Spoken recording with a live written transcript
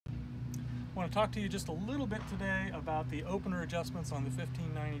I want to talk to you just a little bit today about the opener adjustments on the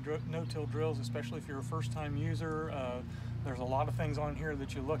 1590 no-till drills, especially if you're a first-time user. There's a lot of things on here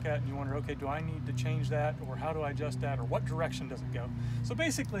that you look at and you wonder, okay, do I need to change that, or how do I adjust that, or what direction does it go? So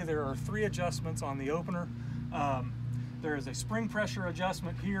basically there are 3 adjustments on the opener. There is a spring pressure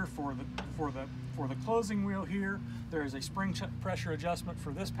adjustment here for the closing wheel here. There is a spring pressure adjustment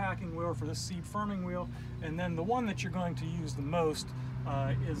for this packing wheel, for this seed firming wheel, and then the one that you're going to use the most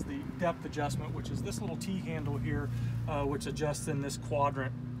is the depth adjustment, which is this little T-handle here, which adjusts in this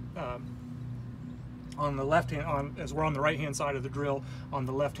quadrant on the left hand, as we're on the right hand side of the drill, on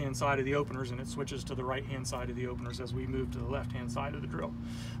the left hand side of the openers, and it switches to the right hand side of the openers as we move to the left hand side of the drill.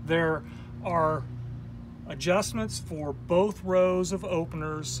 There are adjustments for both rows of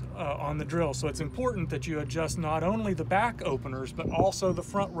openers on the drill, so it's important that you adjust not only the back openers but also the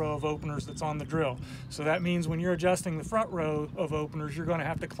front row of openers that's on the drill. So that means when you're adjusting the front row of openers, you're going to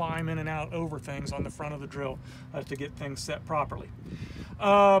have to climb in and out over things on the front of the drill to get things set properly.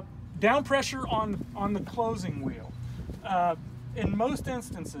 Down pressure on the closing wheel. In most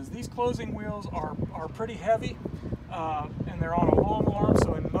instances, these closing wheels are pretty heavy, and they're on a long arm,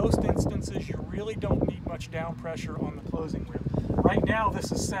 so in most instances you really don't need much down pressure on the closing wheel. Right now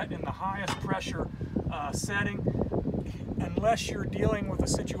this is set in the highest pressure setting. Unless you're dealing with a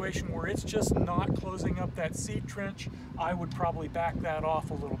situation where it's just not closing up that seed trench, I would probably back that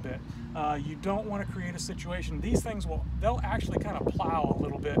off a little bit. You don't want to create a situation. These things they'll actually kind of plow a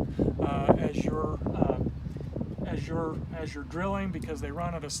little bit as you're drilling, because they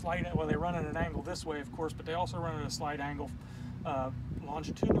run at a slight, well, they run at an angle this way, of course, but they also run at a slight angle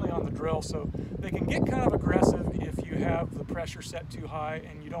longitudinally on the drill, so they can get kind of aggressive if you have the pressure set too high,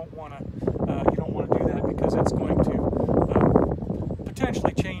 and you don't want to do that, because it's going to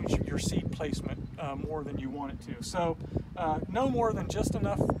potentially change your seed placement more than you want it to. So no more than just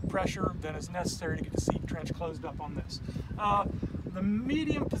enough pressure than is necessary to get the seed trench closed up on this. The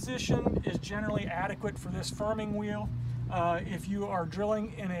medium position is generally adequate for this firming wheel. If you are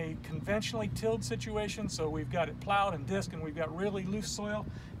drilling in a conventionally tilled situation, so we've got it plowed and disc and we've got really loose soil,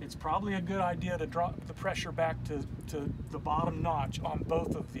 it's probably a good idea to drop the pressure back to the bottom notch on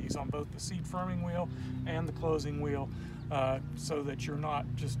both of these, on both the seed firming wheel and the closing wheel, so that you're not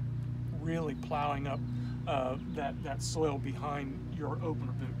just really plowing up that soil behind your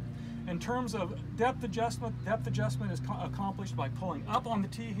opener boot. In terms of depth adjustment is accomplished by pulling up on the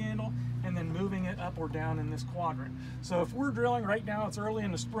T-handle and then moving it up or down in this quadrant. So if we're drilling right now, it's early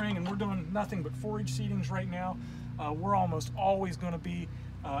in the spring and we're doing nothing but forage seedings right now, we're almost always going to be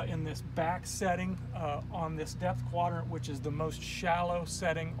in this back setting on this depth quadrant, which is the most shallow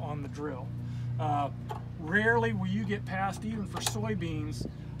setting on the drill. Rarely will you get past, even for soybeans,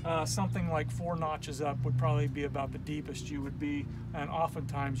 something like 4 notches up would probably be about the deepest you would be, and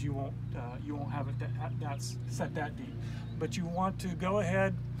oftentimes you won't have it that's set that deep. But you want to go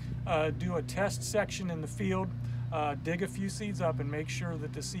ahead, do a test section in the field, dig a few seeds up, and make sure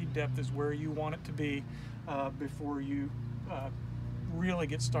that the seed depth is where you want it to be before you really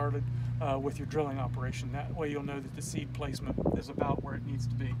get started with your drilling operation. That way you'll know that the seed placement is about where it needs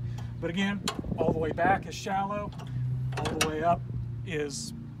to be. But again, all the way back is shallow, all the way up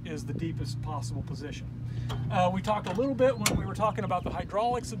is the deepest possible position. We talked a little bit when we were talking about the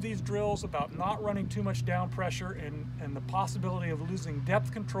hydraulics of these drills about not running too much down pressure and the possibility of losing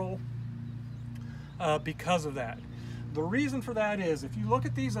depth control because of that. The reason for that is, if you look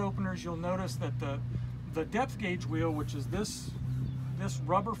at these openers, you'll notice that the depth gauge wheel, which is this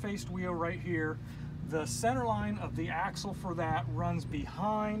rubber-faced wheel right here, the center line of the axle for that runs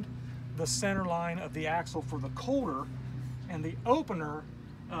behind the center line of the axle for the coulter, and the opener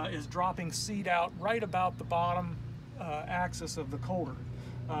is dropping seed out right about the bottom axis of the coulter.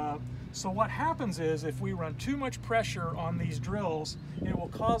 So what happens is, if we run too much pressure on these drills, it will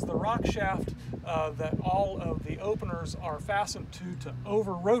cause the rock shaft that all of the openers are fastened to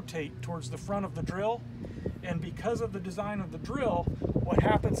over-rotate towards the front of the drill. And because of the design of the drill, what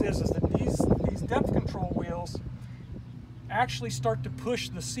happens is that these depth control wheels actually start to push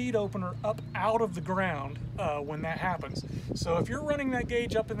the seed opener up out of the ground when that happens. So if you're running that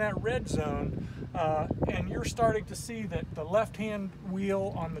gauge up in that red zone and you're starting to see that the left-hand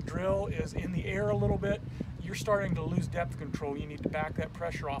wheel on the drill is in the air a little bit, you're starting to lose depth control. You need to back that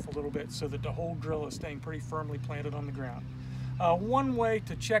pressure off a little bit so that the whole drill is staying pretty firmly planted on the ground. One way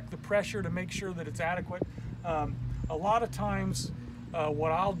to check the pressure to make sure that it's adequate, a lot of times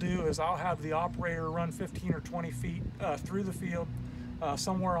what I'll do is I'll have the operator run 15 or 20 feet through the field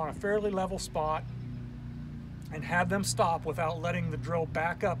somewhere on a fairly level spot, and have them stop without letting the drill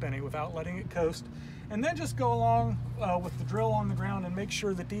back up any, without letting it coast, And then just go along with the drill on the ground and make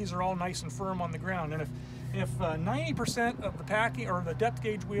sure that these are all nice and firm on the ground. And if 90% of the packing or the depth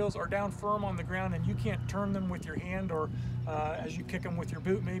gauge wheels are down firm on the ground and you can't turn them with your hand, or as you kick them with your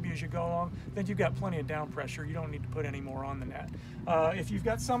boot maybe as you go along, then you've got plenty of down pressure. You don't need to put any more on the net. If you've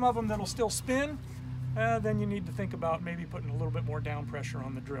got some of them that'll still spin, then you need to think about maybe putting a little bit more down pressure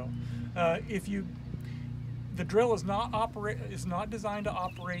on the drill. The drill is not designed to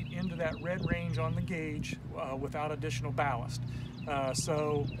operate into that red range on the gauge without additional ballast.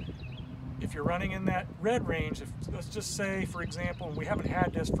 So if you're running in that red range, let's just say, for example, and we haven't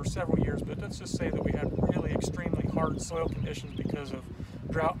had this for several years, but let's just say that we had really extremely hard soil conditions because of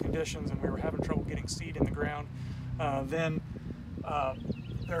drought conditions and we were having trouble getting seed in the ground, then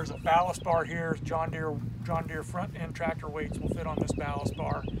there's a ballast bar here. John Deere front end tractor weights will fit on this ballast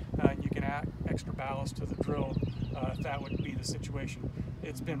bar, and you can add extra ballast to the drill if that would be the situation.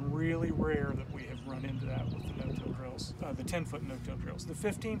 It's been really rare that we have run into that with the no-till drills, the 10-foot no-till drills. The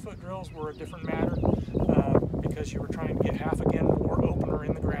 15-foot drills were a different matter because you were trying to get half again more opener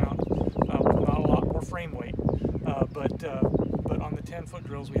in the ground with not a lot more frame weight. But on the 10-foot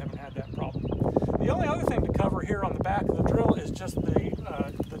drills, we haven't had that problem. The only other thing to cover here on the back of the drill is just the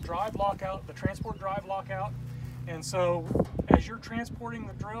drive lockout, the transport drive lockout. And so as you're transporting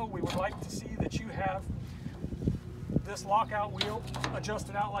the drill, we would like to see that you have this lockout wheel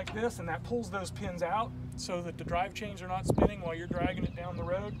adjusted out like this, and that pulls those pins out so that the drive chains are not spinning while you're dragging it down the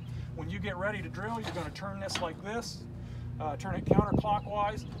road. When you get ready to drill, you're going to turn this like this, turn it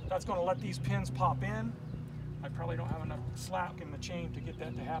counterclockwise. That's going to let these pins pop in. I probably don't have enough slack in the chain to get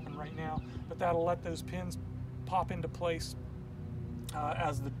that to happen right now, but that'll let those pins pop into place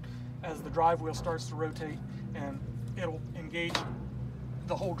as the drive wheel starts to rotate, and it'll engage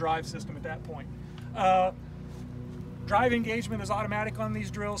the whole drive system at that point. Drive engagement is automatic on these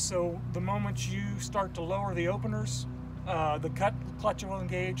drills, so the moment you start to lower the openers, the clutch will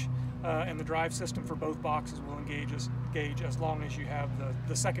engage, and the drive system for both boxes will engage as long as you have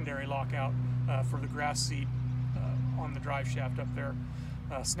the secondary lockout for the grass seat on the drive shaft up there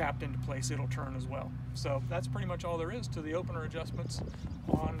snapped into place. It'll turn as well. So that's pretty much all there is to the opener adjustments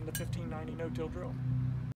on the 1590 no-till drill.